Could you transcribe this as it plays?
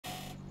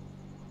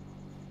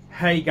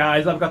Hey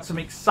guys, I've got some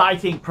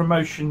exciting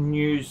promotion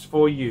news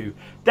for you.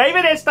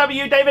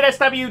 DavidSW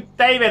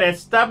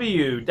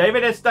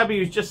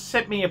just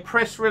sent me a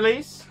press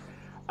release.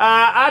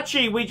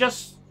 Archie, we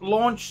just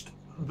launched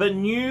the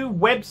new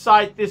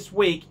website this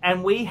week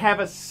and we have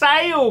a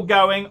sale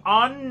going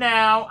on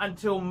now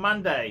until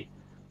Monday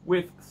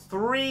with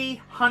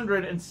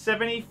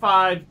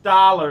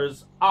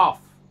 $375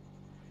 off.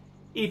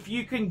 If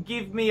you can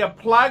give me a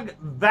plug,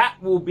 that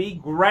will be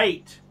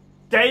great.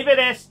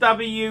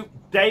 DavidSW.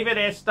 I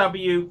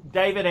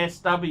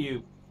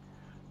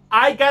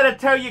gotta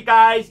tell you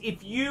guys,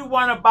 if you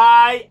want to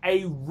buy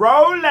a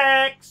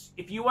Rolex,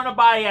 if you want to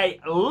buy a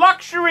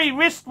luxury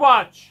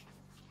wristwatch,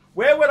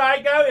 where would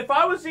I go? If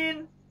I was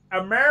in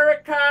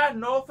America,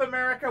 North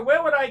America,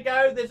 where would I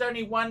go? There's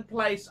only one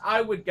place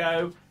I would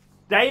go.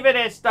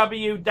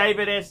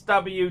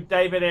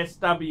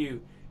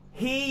 DavidSW.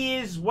 He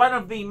is one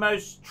of the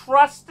most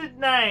trusted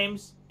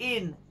names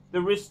in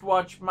the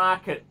wristwatch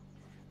market.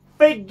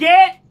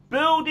 Forget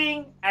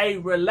building a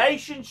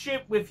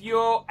relationship with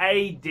your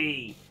AD.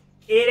 It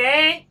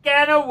ain't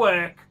gonna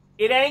work.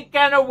 It ain't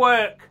gonna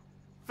work.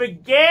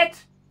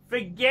 Forget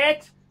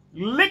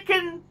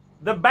licking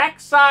the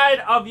backside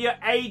of your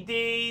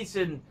ADs,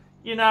 and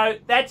you know,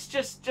 that's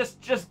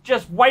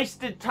just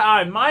wasted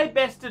time. My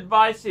best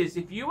advice is,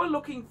 if you are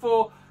looking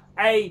for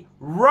a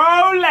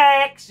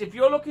Rolex, if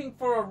you're looking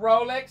for a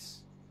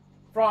Rolex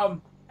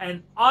from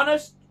an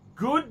honest,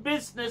 good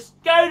business,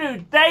 go to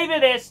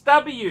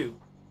DavidSW.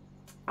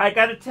 I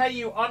gotta tell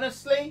you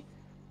honestly,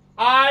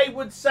 I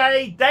would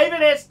say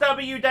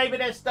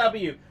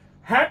DavidSW.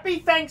 Happy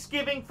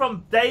Thanksgiving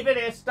from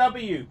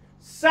DavidSW.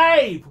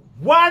 Save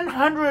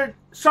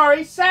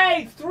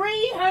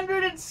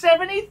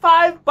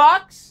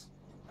 $375.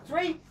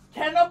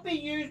 Cannot be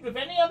used with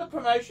any other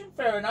promotion,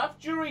 fair enough.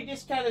 Jewelry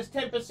discount is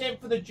 10%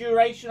 for the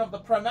duration of the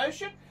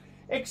promotion.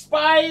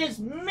 Expires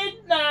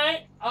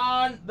midnight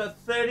on the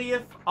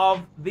 30th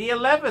of the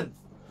 11th.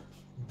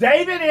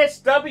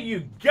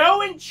 DavidSW,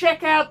 go and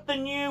check out the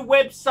new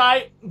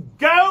website.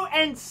 Go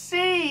and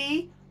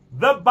see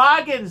the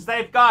bargains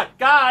they've got.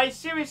 Guys,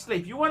 seriously,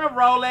 if you want a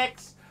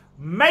Rolex,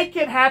 make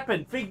it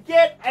happen.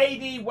 Forget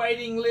AD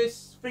waiting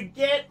lists.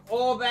 Forget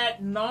all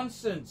that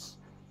nonsense.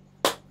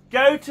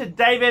 Go to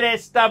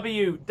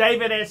DavidSW.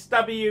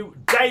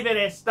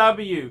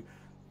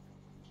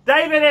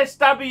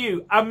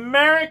 DavidSW,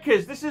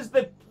 America's. This is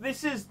the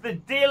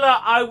dealer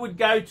I would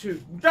go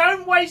to.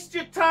 Don't waste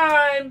your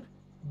time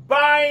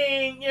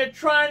buying,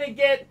 trying to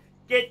get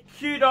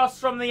kudos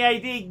from the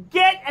AD.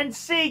 Go and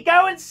see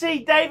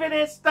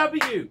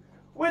DavidSW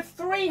with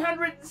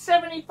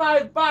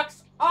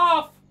 $375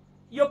 off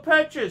your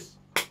purchase.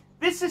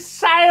 This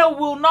sale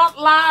will not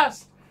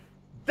last.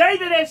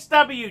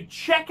 DavidSW,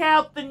 check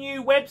out the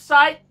new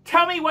website.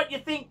 Tell me what you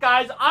think,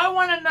 guys. I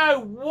want to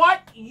know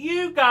what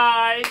you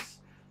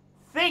guys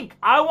think.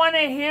 I want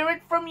to hear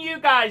it from you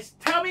guys.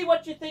 Tell me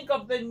what you think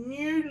of the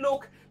new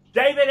look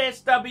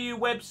DavidSW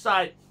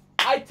website.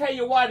 I tell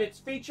you what, it's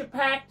feature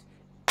packed.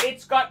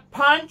 It's got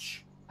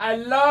punch. I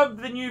love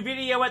the new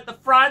video at the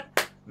front.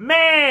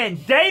 Man,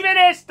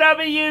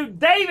 DavidSW.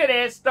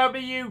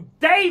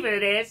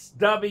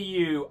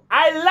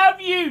 I love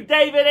you,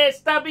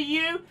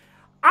 DavidSW.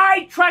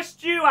 I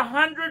trust you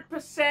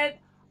 100%.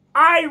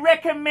 I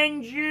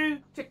recommend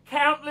you to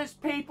countless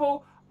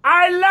people.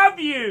 I love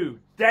you,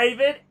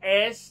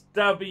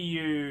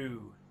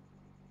 DavidSW.